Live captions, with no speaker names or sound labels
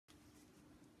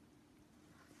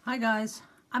Hi guys,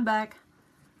 I'm back.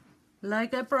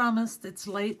 Like I promised, it's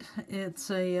late.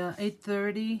 It's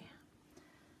 8:30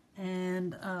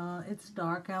 and it's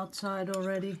dark outside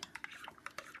already.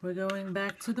 We're going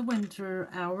back to the winter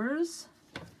hours.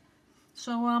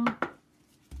 So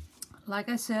like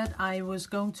I said, I was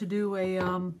going to do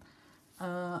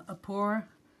a pour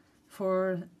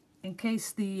for in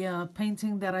case the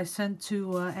painting that I sent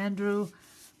to Andrew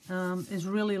is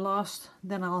really lost,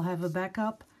 then I'll have a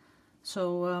backup.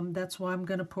 So that's why I'm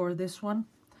gonna pour this one.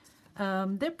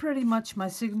 They're pretty much my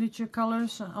signature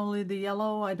colors, only the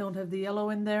yellow. I don't have the yellow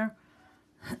in there.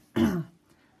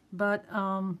 But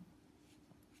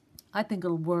I think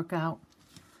it'll work out.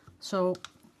 So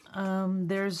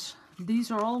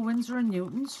these are all Winsor &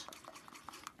 Newtons.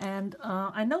 And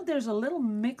I know there's a little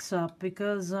mix-up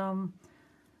because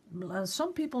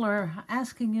some people are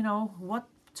asking, you know, what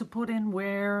to put in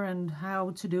where and how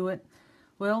to do it.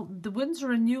 Well, the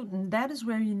Winsor & Newton, that is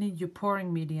where you need your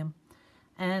pouring medium.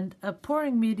 And a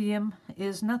pouring medium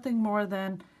is nothing more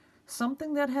than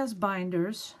something that has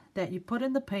binders that you put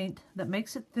in the paint that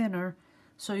makes it thinner,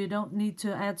 so you don't need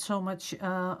to add so much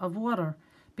of water,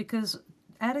 because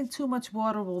adding too much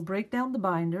water will break down the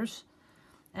binders,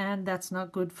 and that's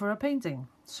not good for a painting.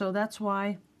 So that's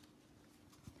why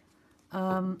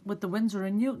with the Winsor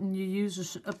 & Newton you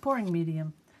use a pouring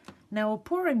medium. Now a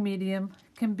pouring medium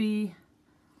can be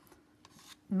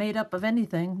made up of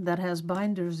anything that has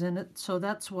binders in it, so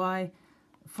that's why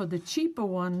for the cheaper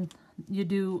one you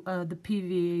do the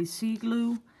PVAC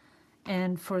glue,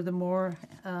 and for the more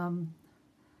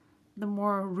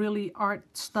really art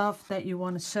stuff that you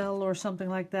want to sell or something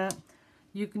like that,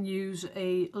 you can use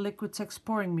a Liquitex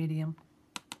pouring medium.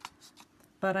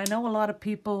 But I know a lot of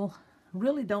people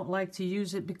really don't like to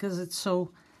use it because it's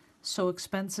so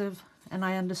expensive, and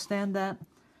I understand that.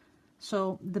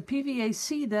 So the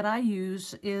PVAC that I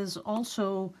use is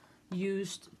also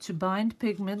used to bind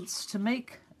pigments to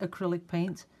make acrylic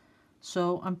paint.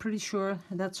 So I'm pretty sure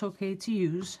that's okay to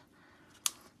use.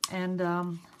 And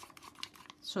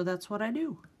so that's what I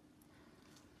do.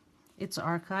 It's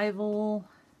archival,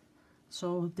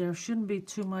 so there shouldn't be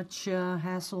too much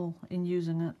hassle in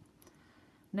using it.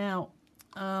 Now,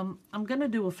 I'm going to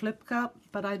do a flip cup,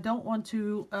 but I don't want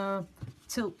to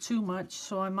tilt too much,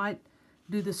 so I might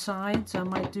do the sides. I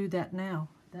might do that now.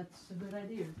 That's a good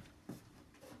idea.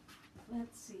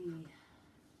 Let's see.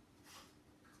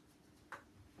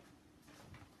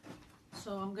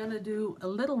 So I'm going to do a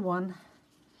little one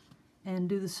and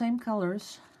do the same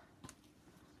colors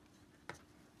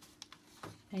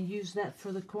and use that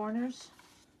for the corners.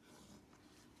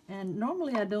 And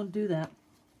normally I don't do that.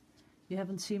 You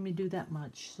haven't seen me do that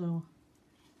much. So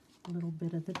a little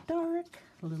bit of the dark,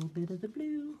 a little bit of the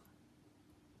blue,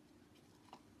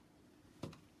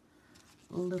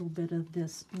 a little bit of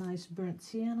this nice burnt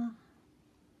sienna,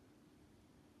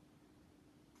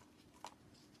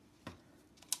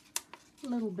 a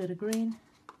little bit of green,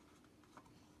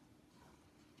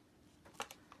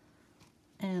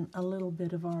 and a little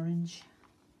bit of orange.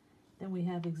 Then we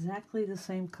have exactly the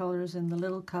same colors in the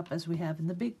little cup as we have in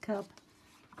the big cup.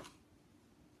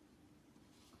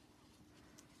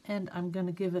 And I'm going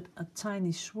to give it a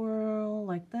tiny swirl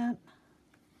like that.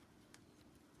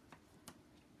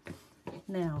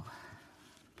 Now,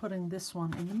 putting this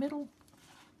one in the middle,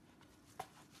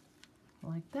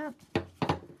 like that.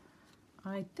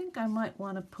 I think I might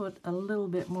want to put a little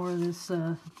bit more of this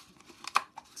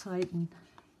Titan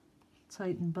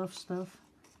buff stuff,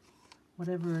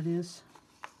 whatever it is.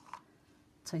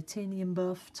 Titanium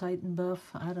buff, Titan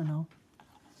buff, I don't know.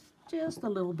 Just a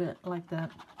little bit like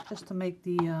that, just to make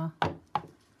the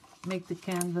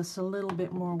canvas a little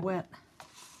bit more wet,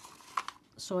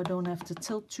 so I don't have to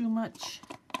tilt too much.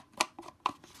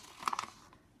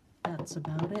 That's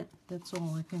about it. That's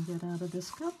all I can get out of this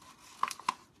cup.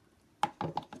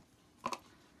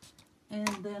 And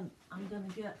then I'm gonna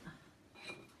get,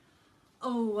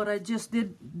 oh, what I just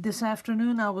did this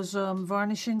afternoon, I was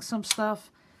varnishing some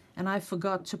stuff, and I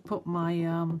forgot to put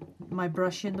my my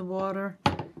brush in the water,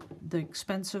 the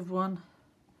expensive one,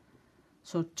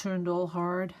 so it turned all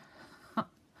hard.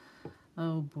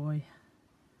 Oh boy.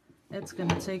 It's going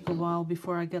to take a while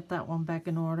before I get that one back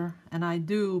in order. And I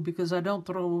do, because I don't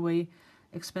throw away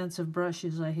expensive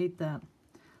brushes. I hate that.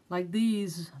 Like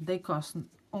these, they cost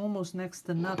almost next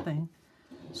to nothing.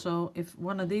 So if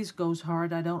one of these goes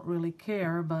hard, I don't really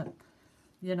care. But,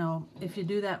 you know, if you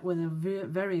do that with a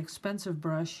very expensive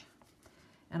brush,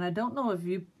 and I don't know if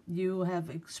you have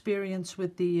experience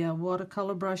with the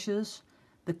watercolor brushes,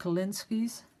 the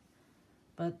Kolinskis,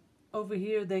 but over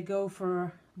here they go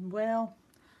for, well,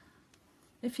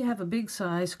 if you have a big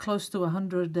size, close to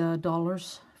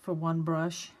 $100 for one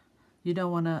brush. You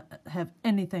don't want to have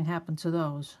anything happen to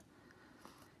those.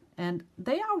 And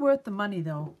they are worth the money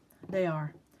though. They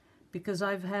are. Because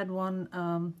I've had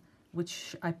one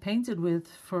which I painted with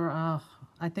for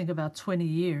I think about 20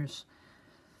 years.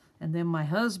 And then my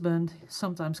husband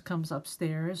sometimes comes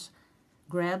upstairs,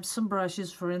 grabs some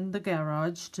brushes for in the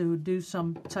garage to do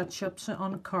some touch-ups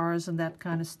on cars and that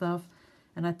kind of stuff.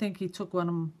 And I think he took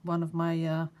one of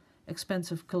my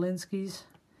expensive Kalinskis.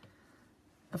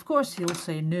 Of course he'll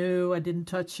say, no, I didn't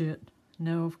touch it.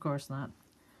 No, of course not.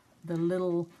 The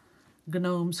little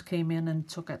gnomes came in and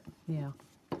took it. Yeah.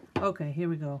 Okay, here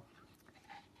we go.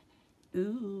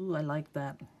 Ooh, I like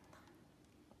that.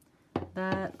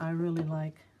 That I really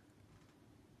like.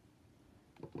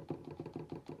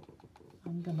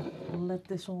 I'm gonna let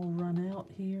this all run out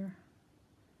here.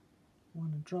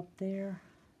 Want to drop there.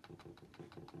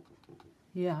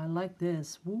 Yeah, I like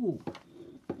this. Woo.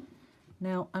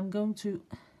 Now I'm going to,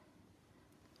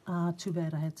 too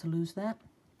bad I had to lose that.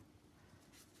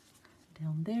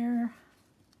 Down there.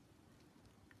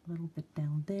 A little bit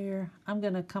down there. I'm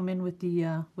gonna come in with the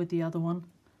other one.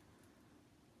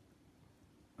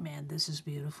 Man, this is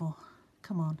beautiful.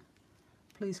 Come on.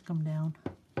 Please come down.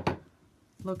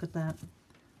 Look at that.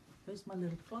 Where's my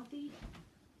little fluffy?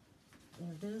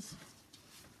 There it is.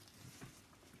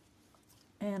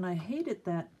 And I hated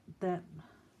that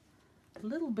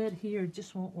little bit here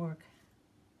just won't work.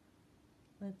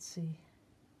 Let's see.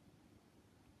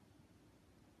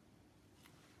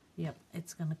 Yep,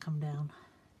 it's gonna come down.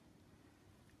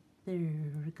 There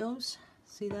it goes.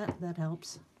 See that? That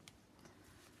helps.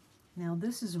 Now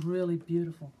this is really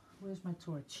beautiful. Where's my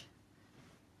torch?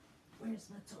 Where's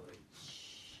my torch?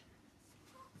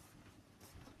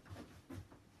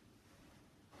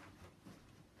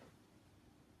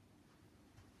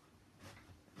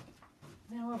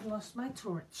 Now I've lost my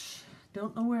torch.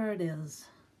 Don't know where it is.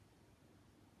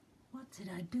 What did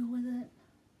I do with it?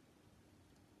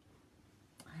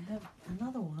 I have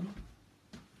another one.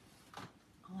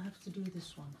 I'll have to do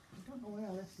this one. I don't know where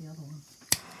I left the other one.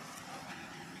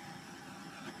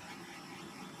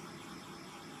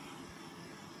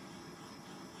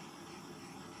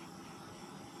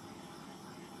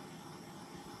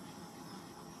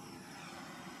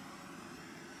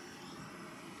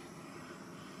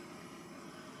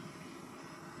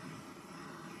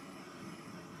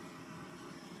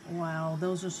 Wow,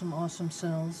 those are some awesome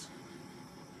cells.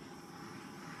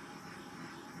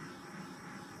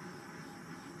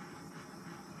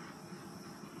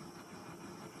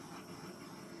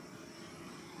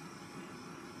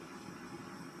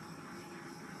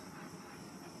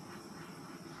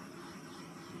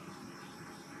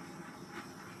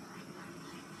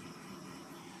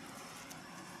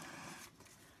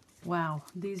 Wow,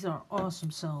 these are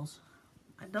awesome cells.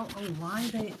 I don't know why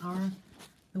they are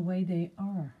the way they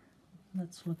are.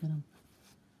 Let's look at them.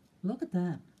 Look at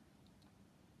that.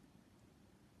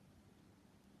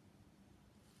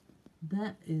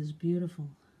 That is beautiful.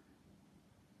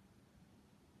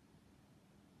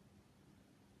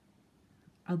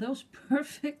 Are those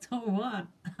perfect or what?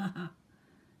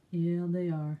 Yeah, they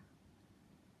are.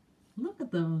 Look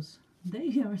at those.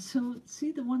 They are so,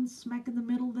 see the one smack in the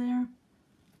middle there?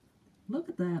 Look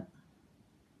at that.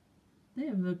 They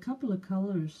have a couple of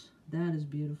colors. That is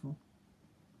beautiful.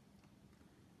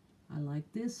 I like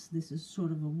this. This is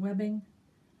sort of a webbing.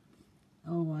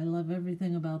 Oh, I love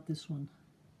everything about this one.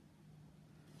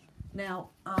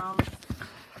 Now,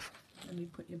 let me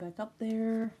put you back up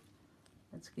there.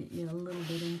 Let's get you a little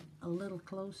bit in, a little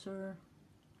closer.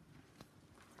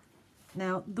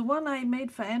 Now, the one I made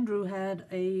for Andrew had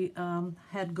a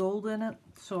had gold in it,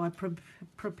 so I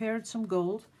prepared some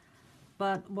gold.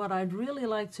 But what I'd really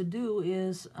like to do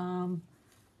is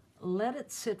let it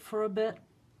sit for a bit.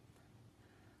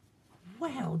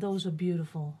 Wow, those are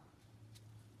beautiful.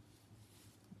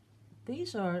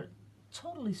 These are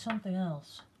totally something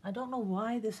else. I don't know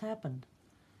why this happened.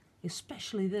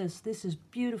 Especially this. This is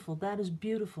beautiful. That is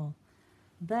beautiful.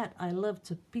 That I love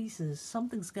to pieces.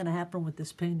 Something's going to happen with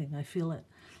this painting. I feel it.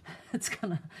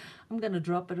 I'm going to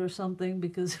drop it or something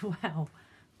because, wow,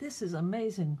 this is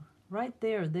amazing. Right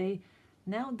there.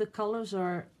 Now the colors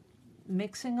are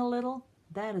mixing a little.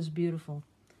 That is beautiful.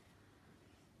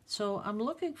 So I'm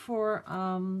looking for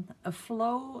a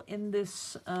flow in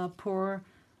this pour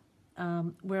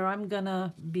where I'm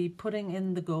gonna be putting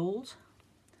in the gold.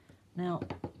 Now,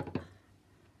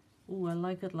 ooh, I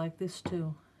like it like this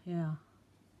too, yeah.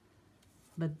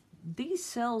 But these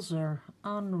cells are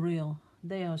unreal.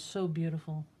 They are so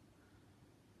beautiful.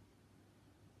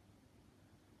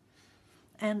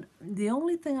 And the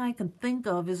only thing I can think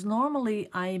of is normally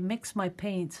I mix my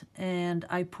paint and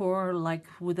I pour like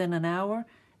within an hour.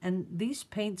 And these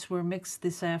paints were mixed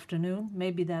this afternoon.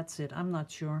 Maybe that's it. I'm not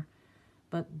sure.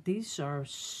 But these are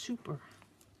super.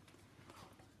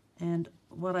 And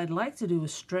what I'd like to do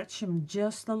is stretch them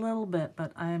just a little bit.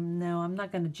 But I'm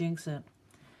not going to jinx it.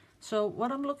 So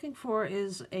what I'm looking for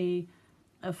is a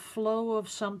flow of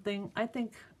something. I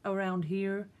think around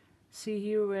here. See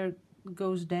here where it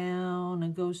goes down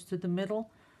and goes to the middle?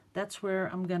 That's where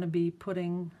I'm going to be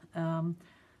putting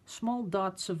small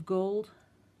dots of gold.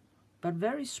 But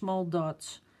very small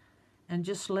dots, and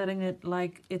just letting it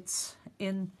like it's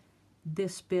in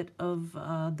this bit of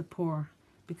the pour,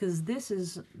 because this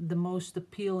is the most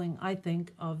appealing, I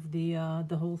think, of the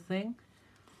whole thing.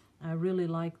 I really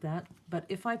like that. But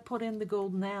if I put in the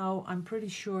gold now, I'm pretty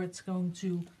sure it's going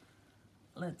to,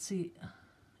 let's see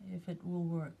if it will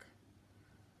work.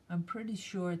 I'm pretty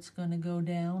sure it's going to go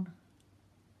down.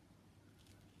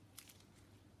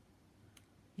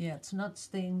 Yeah, it's not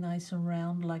staying nice and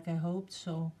round like I hoped,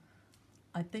 so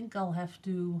I think I'll have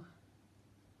to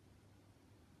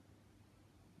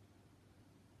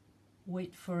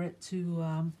wait for it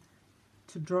to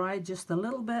dry just a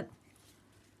little bit.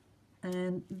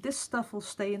 And this stuff will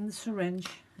stay in the syringe.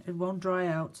 It won't dry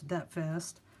out that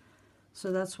fast.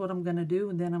 So that's what I'm going to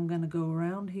do, and then I'm going to go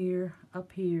around here,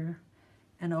 up here,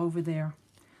 and over there.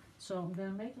 So I'm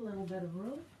going to make a little bit of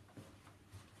room.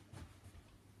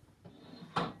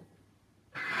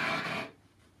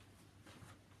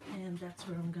 And that's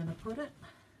where I'm going to put it.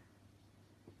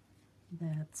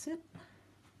 That's it.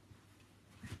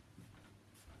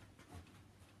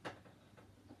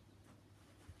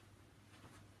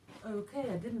 Okay,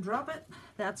 I didn't drop it.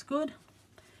 That's good.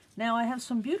 Now I have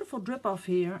some beautiful drip off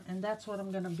here, and that's what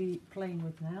I'm going to be playing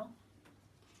with now.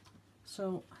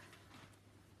 So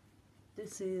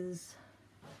this is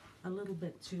a little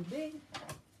bit too big.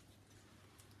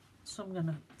 So I'm going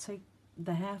to take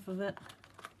the half of it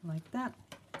like that.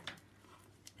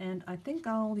 And I think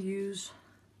I'll use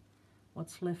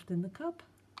what's left in the cup.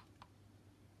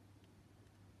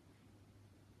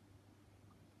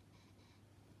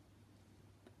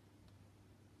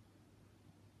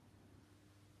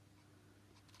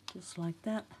 Just like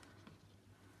that.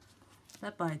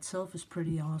 That by itself is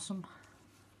pretty awesome.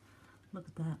 Look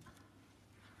at that.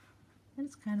 And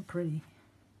it's kind of pretty.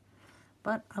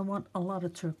 But I want a lot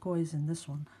of turquoise in this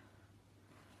one.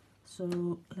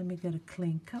 So let me get a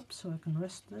clean cup so I can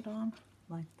rest it on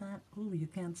like that. Ooh, you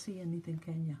can't see anything,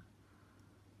 can you?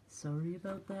 Sorry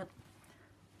about that.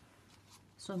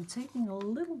 So I'm taking a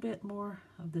little bit more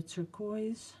of the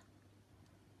turquoise.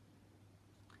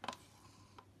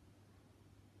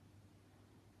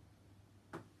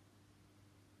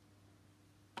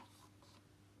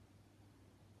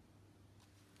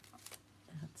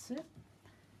 That's it.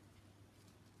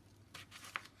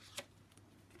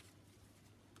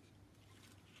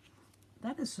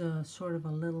 That is a sort of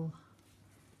a little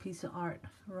piece of art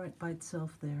right by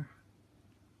itself there.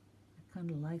 I kind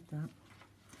of like that.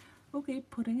 Okay,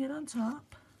 putting it on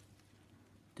top,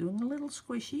 doing a little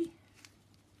squishy,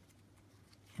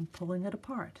 and pulling it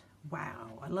apart.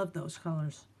 Wow, I love those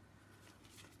colors.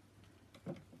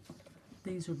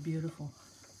 These are beautiful.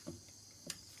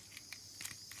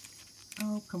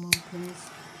 Oh, come on, please.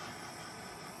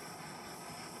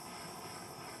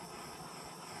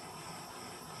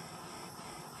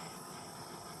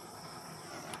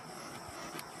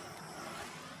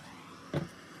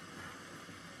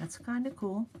 That's kind of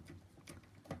cool.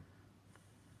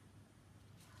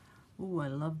 Ooh, I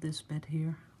love this bit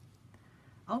here.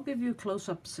 I'll give you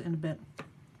close-ups in a bit.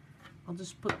 I'll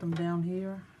just put them down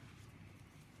here.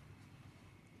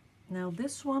 Now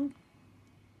this one,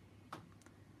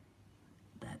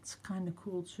 that's kind of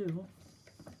cool too.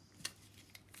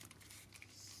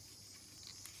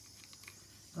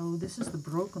 Oh, this is the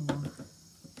broken one.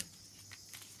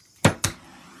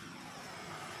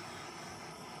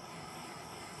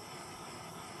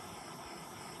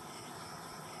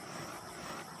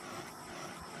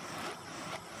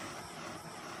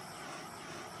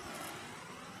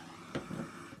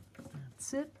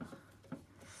 That's it.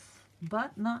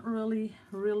 But not really,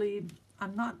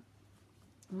 I'm not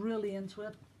really into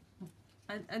it.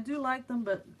 I do like them,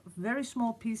 but very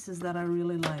small pieces that I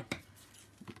really like.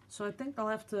 So I think I'll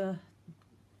have to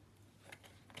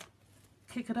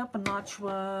kick it up a notch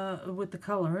with the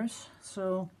colors.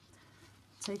 So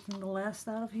taking the last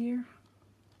out of here.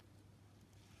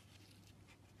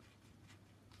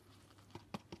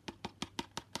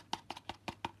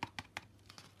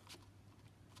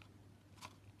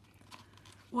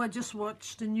 Well, I just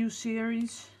watched a new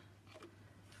series.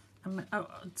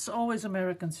 It's always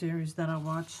American series that I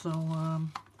watch, so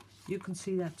you can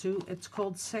see that too. It's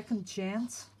called Second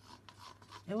Chance.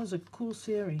 It was a cool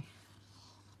series.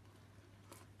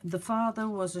 The father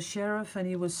was a sheriff and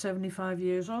he was 75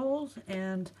 years old,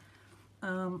 and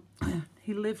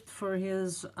he lived for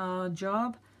his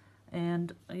job,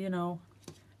 and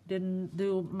didn't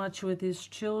do much with his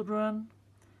children.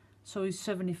 So he's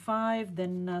 75.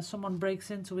 Then someone breaks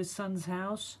into his son's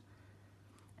house,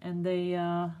 and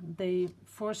they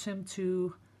force him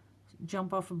to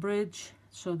jump off a bridge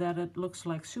so that it looks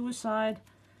like suicide,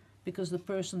 because the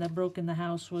person that broke in the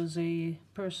house was a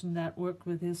person that worked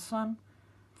with his son.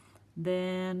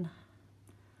 Then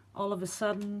all of a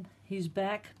sudden he's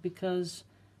back because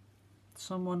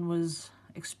someone was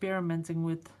experimenting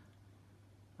with,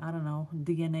 I don't know,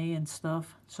 DNA and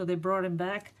stuff. So they brought him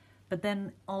back, but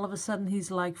then all of a sudden he's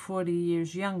like 40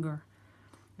 years younger.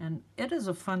 And it is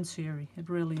a fun series. It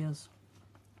really is.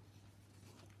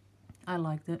 I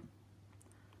liked it.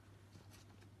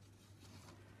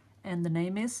 And the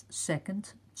name is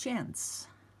Second Chance.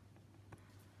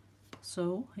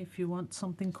 So if you want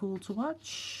something cool to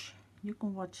watch, you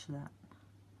can watch that.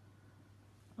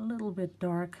 A little bit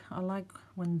dark. I like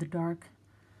when the dark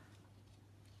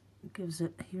gives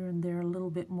it here and there a little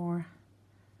bit more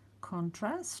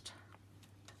contrast.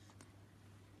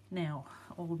 Now,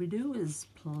 all we do is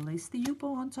place the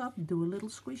yupo on top, do a little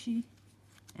squishy,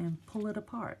 and pull it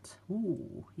apart.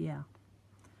 Ooh, yeah.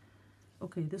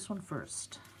 Okay, this one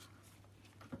first.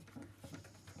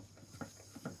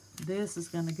 This is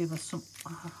going to give us some...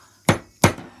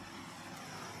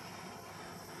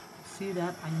 See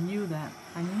that? I knew that.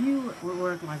 I knew it would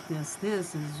work like this.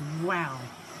 This is... wow.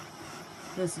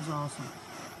 This is awesome.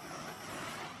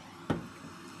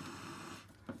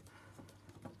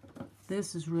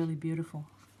 This is really beautiful.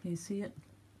 Can you see it?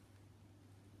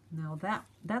 Now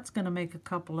that's going to make a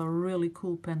couple of really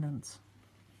cool pendants.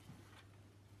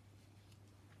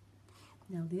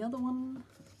 Now the other one...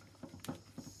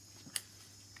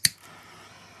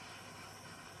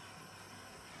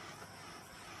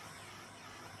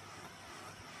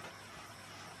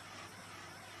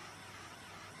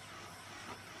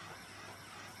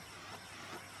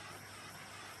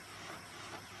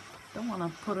 don't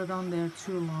want to put it on there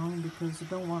too long because I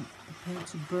don't want the paint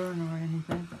to burn or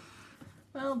anything.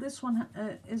 Well, this one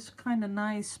is kind of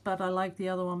nice, but I like the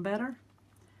other one better.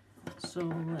 So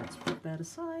let's put that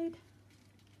aside.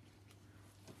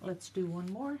 Let's do one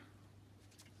more.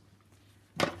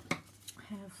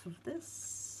 Half of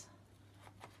this.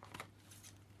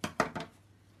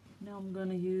 Now I'm going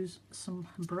to use some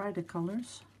brighter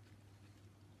colors.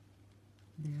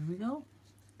 There we go.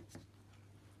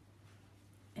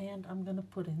 And I'm going to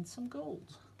put in some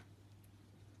gold.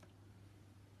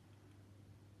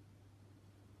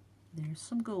 There's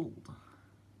some gold.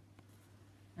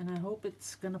 And I hope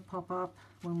it's going to pop up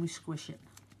when we squish it.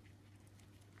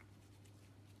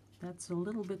 That's a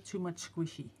little bit too much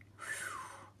squishy.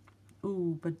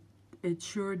 Ooh, but it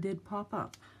sure did pop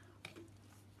up.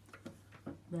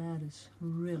 That is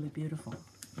really beautiful.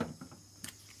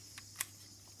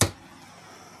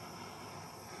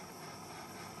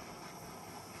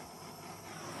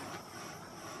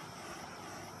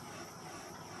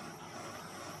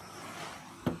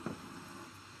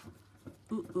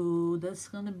 Ooh, that's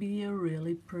gonna be a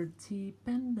really pretty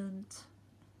pendant.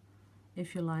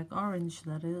 If you like orange,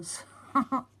 that is.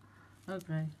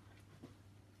 Okay.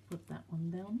 Put that one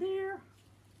down there.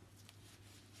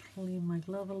 Clean my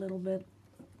glove a little bit.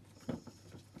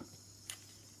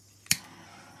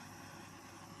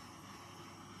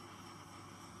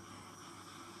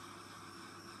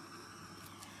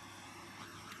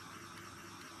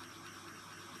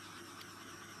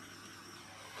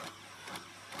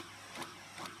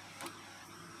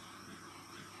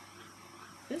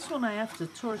 This one I have to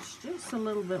torch just a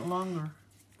little bit longer.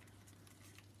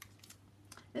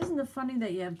 Isn't it funny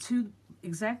that you have two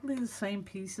exactly the same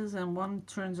pieces and one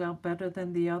turns out better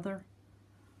than the other?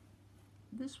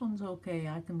 This one's okay.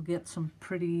 I can get some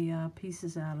pretty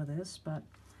pieces out of this, but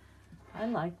I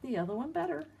like the other one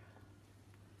better.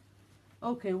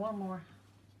 Okay, one more.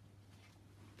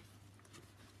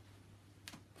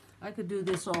 I could do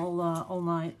this all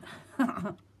night.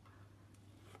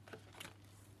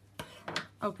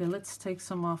 Okay, let's take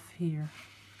some off here.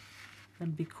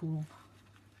 That'd be cool.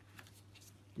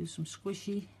 Do some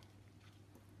squishy.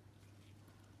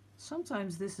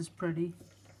 Sometimes this is pretty.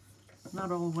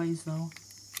 Not always, though.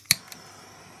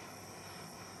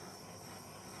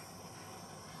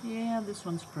 Yeah, this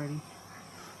one's pretty.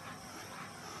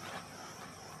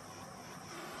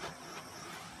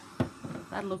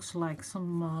 That looks like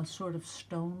some sort of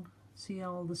stone. See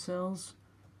all the cells?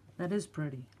 That is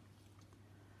pretty.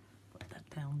 Put that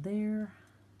down there.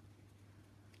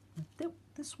 Let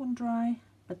this one dry.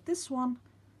 But this one,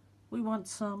 we want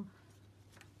some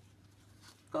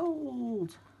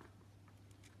gold.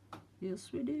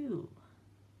 Yes, we do.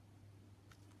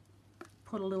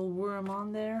 Put a little worm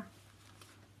on there.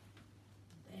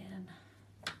 And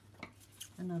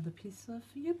another piece of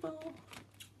yupo.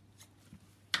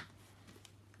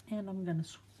 And I'm going to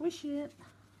squish it.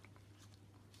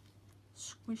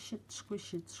 Squish it,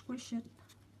 squish it, squish it.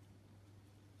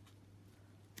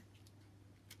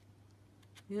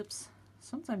 Oops.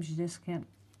 Sometimes you just can't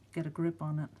get a grip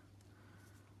on it.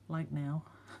 Like now.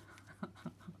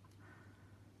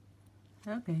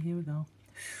 Okay, here we go.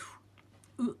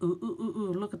 Ooh, ooh, ooh, ooh,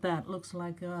 ooh. Look at that. Looks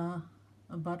like a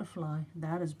butterfly.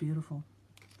 That is beautiful.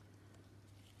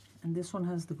 And this one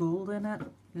has the gold in it.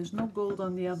 There's no gold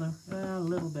on the other. A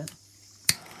little bit.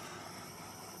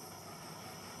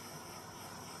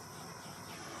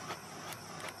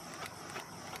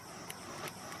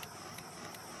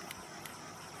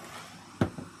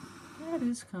 That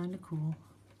is kind of cool.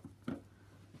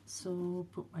 So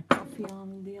put my coffee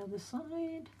on the other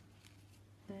side.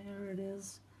 There it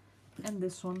is. And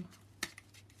this one.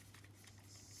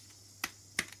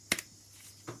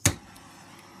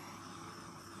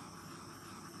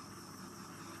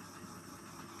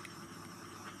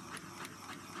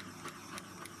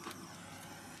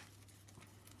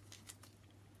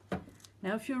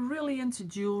 Now if you're really into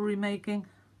jewelry making,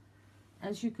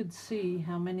 as you could see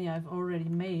how many I've already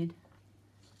made,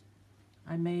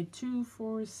 I made 2,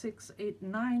 4, 6, 8,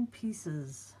 9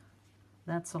 pieces.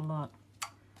 That's a lot.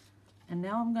 And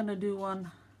now I'm going to do one,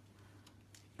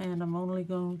 and I'm only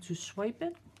going to swipe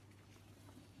it.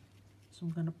 So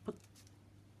I'm going to put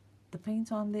the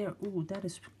paint on there. Ooh, that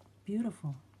is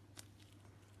beautiful.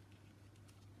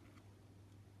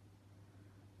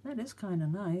 That is kind of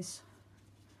nice.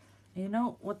 And you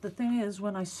know what the thing is,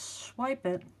 when I swipe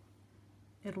it,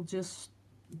 it'll just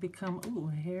become,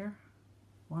 ooh, a hair,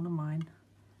 one of mine.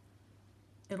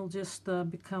 It'll just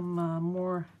become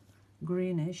more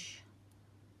greenish.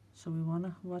 So we want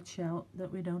to watch out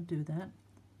that we don't do that.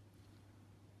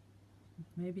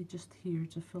 Maybe just here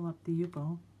to fill up the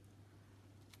yupo.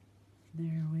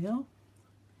 There we go.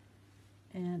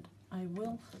 And I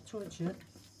will torch it.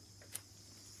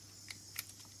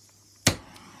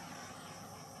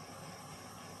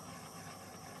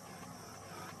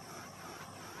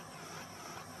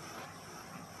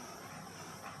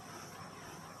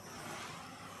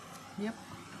 Yep,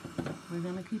 we're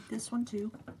gonna keep this one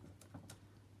too.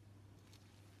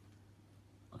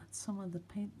 Let some of the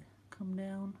paint come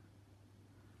down,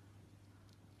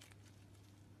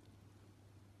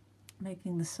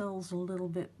 making the cells a little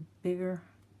bit bigger,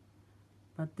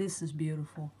 but this is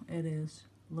beautiful. It is.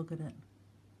 Look at it.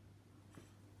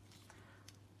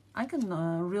 I can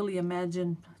really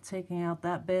imagine taking out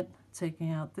that bit,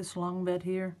 taking out this long bit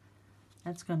here.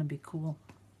 That's gonna be cool.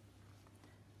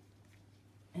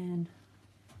 And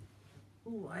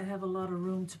ooh, I have a lot of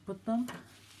room to put them.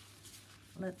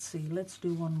 Let's see, let's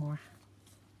do one more.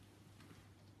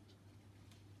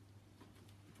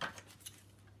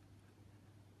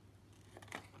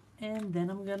 And then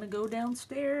I'm gonna go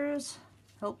downstairs,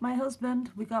 help my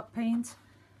husband. We got paint.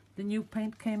 The new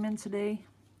paint came in today,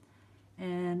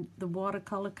 and the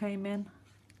watercolor came in.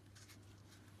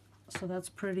 So that's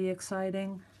pretty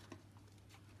exciting.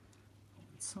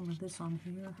 Put some of this on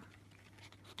here.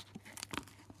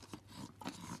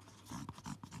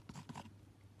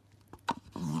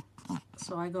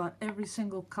 So I got every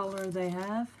single color they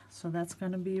have, so that's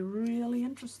going to be really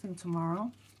interesting tomorrow,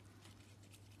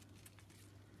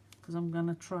 because I'm going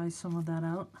to try some of that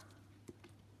out.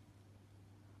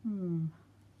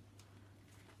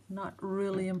 Not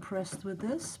really impressed with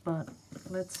this, but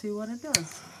let's see what it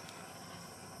does.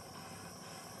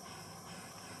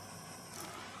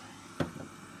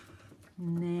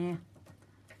 Nah.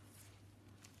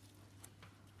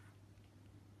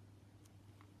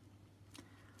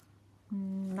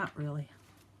 Not really.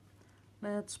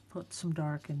 Let's put some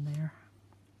dark in there.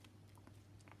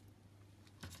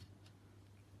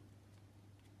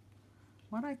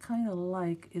 What I kind of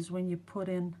like is when you put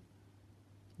in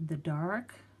the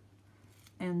dark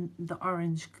and the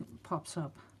orange pops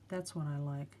up. That's what I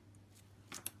like.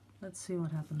 Let's see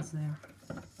what happens there.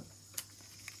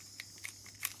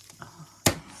 Oh,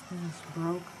 this thing is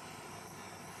broke.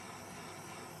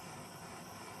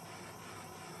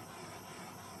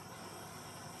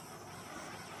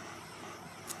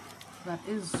 That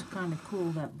is kind of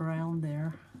cool. That brown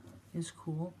there is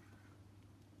cool,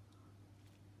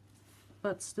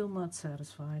 but still not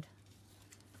satisfied.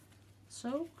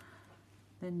 So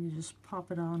Then you just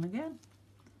pop it on again,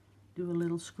 do a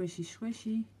little squishy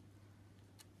squishy,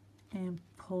 and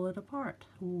pull it apart.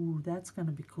 Ooh, that's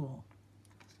gonna be cool.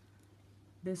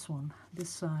 This one, this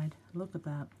side, look at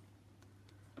that.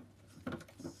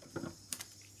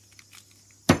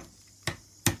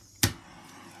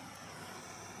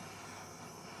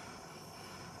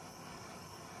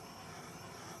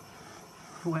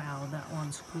 Wow, that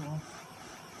one's cool.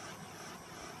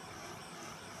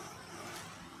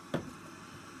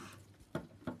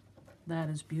 That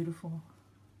is beautiful.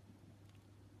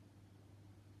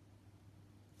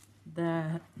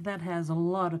 That has a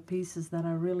lot of pieces that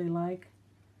I really like.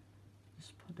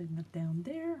 Just putting it down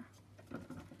there.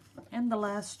 And the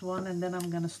last one, and then I'm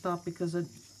gonna stop because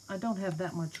I don't have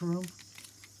that much room.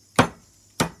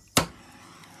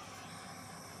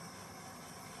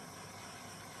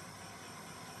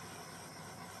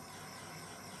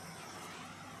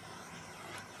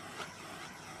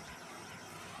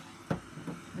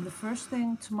 And the first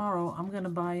thing tomorrow, I'm gonna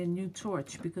buy a new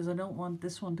torch because I don't want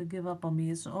this one to give up on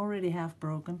me. It's already half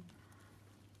broken.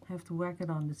 I have to whack it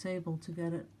on the table to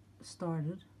get it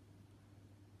started.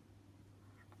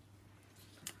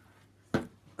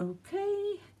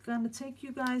 Okay, gonna take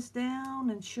you guys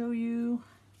down and show you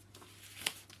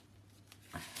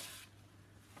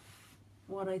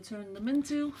what I turned them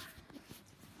into.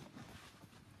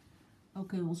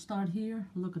 Okay, we'll start here.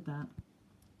 Look at that.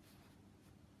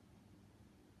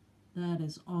 That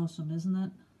is awesome, isn't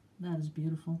it? That is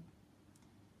beautiful.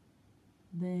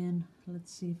 Then,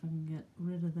 let's see if I can get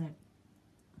rid of that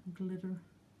glitter.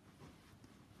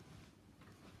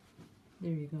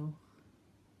 There you go.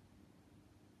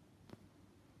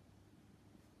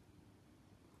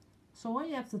 So what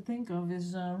you have to think of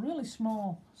is really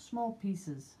small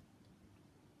pieces.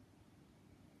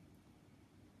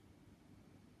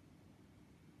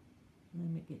 Let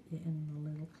me get you in a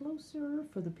little closer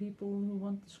for the people who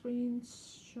want the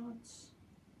screenshots.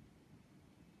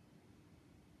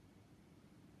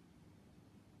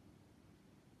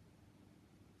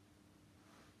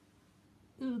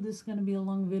 Ooh, this is going to be a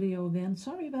long video again.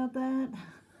 Sorry about that.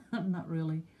 I'm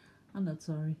not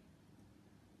sorry.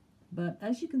 But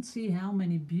as you can see how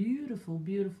many beautiful,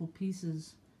 beautiful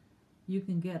pieces you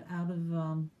can get out of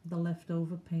the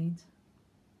leftover paint.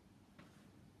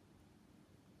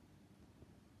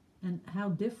 And how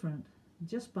different,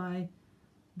 just by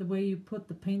the way you put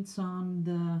the paints on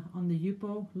the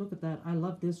yupo. Look at that. I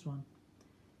love this one.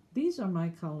 These are my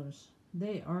colors.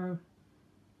 They are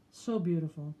so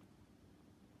beautiful.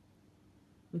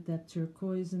 With that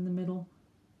turquoise in the middle.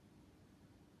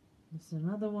 This is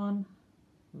another one.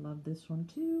 Love this one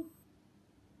too.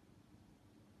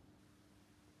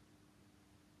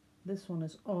 This one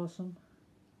is awesome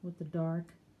with the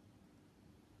dark.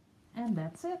 And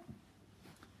that's it.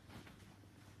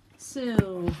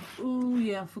 So, oh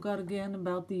yeah, I forgot again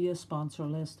about the sponsor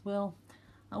list. Well,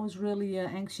 I was really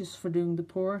anxious for doing the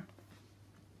pour.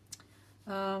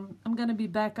 I'm going to be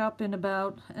back up in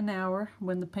about an hour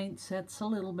when the paint sets a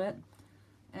little bit.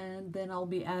 And then I'll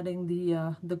be adding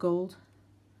the gold.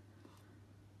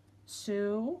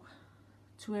 So,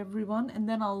 to everyone. And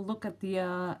then I'll look at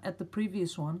the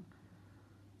previous one.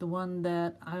 The one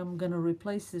that I'm going to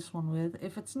replace this one with.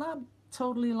 If it's not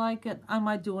totally like it, I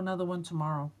might do another one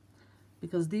tomorrow.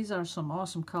 Because these are some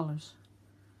awesome colors.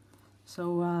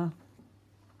 So,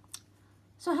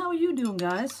 so how are you doing,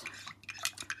 guys?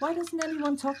 Why doesn't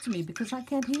anyone talk to me? Because I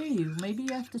can't hear you. Maybe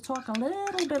you have to talk a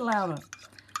little bit louder.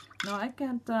 No, I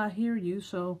can't hear you,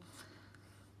 so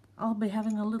I'll be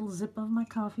having a little sip of my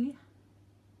coffee.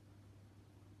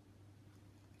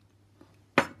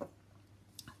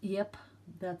 Yep,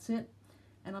 that's it.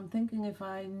 And I'm thinking if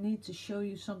I need to show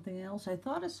you something else. I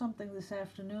thought of something this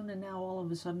afternoon and now all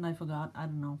of a sudden I forgot. I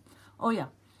don't know. Oh yeah,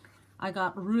 I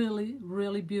got really,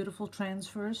 really beautiful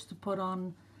transfers to put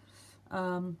on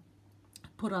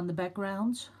the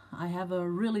backgrounds. I have a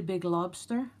really big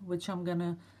lobster, which I'm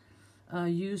gonna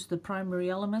use the primary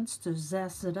elements to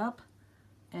zazz it up.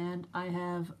 And I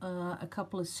have a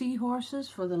couple of seahorses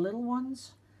for the little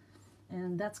ones.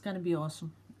 And that's gonna be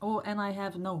awesome. Oh, and I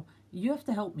have, no, you have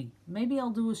to help me. Maybe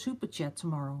I'll do a super chat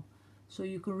tomorrow so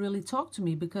you can really talk to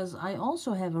me, because I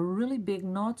also have a really big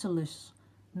nautilus.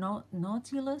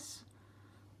 Nautilus?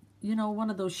 You know, one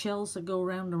of those shells that go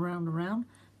round and round and round.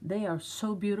 They are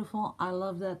so beautiful. I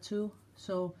love that too.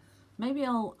 So maybe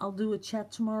I'll do a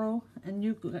chat tomorrow and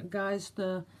you guys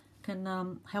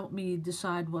can help me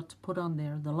decide what to put on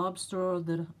there, the lobster or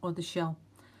the shell.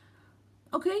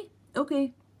 Okay.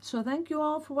 So thank you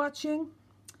all for watching.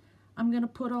 I'm going to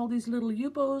put all these little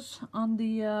yupos on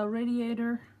the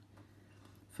radiator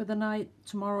for the night.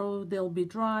 Tomorrow they'll be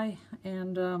dry,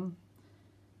 and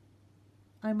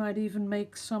I might even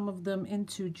make some of them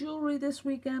into jewelry this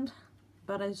weekend,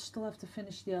 but I still have to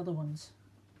finish the other ones.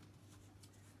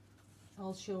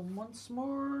 I'll show them once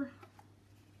more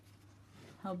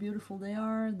how beautiful they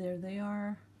are. There they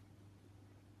are.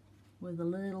 With a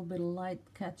little bit of light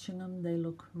catching them, they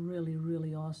look really,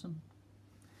 really awesome.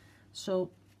 So,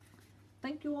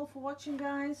 thank you all for watching,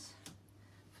 guys.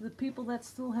 For the people that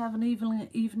still have an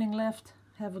evening left,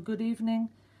 have a good evening.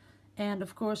 And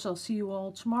of course, I'll see you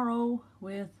all tomorrow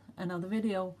with another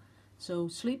video. So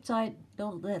sleep tight,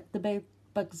 don't let the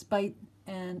bugs bite,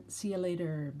 and see you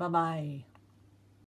later. Bye-bye.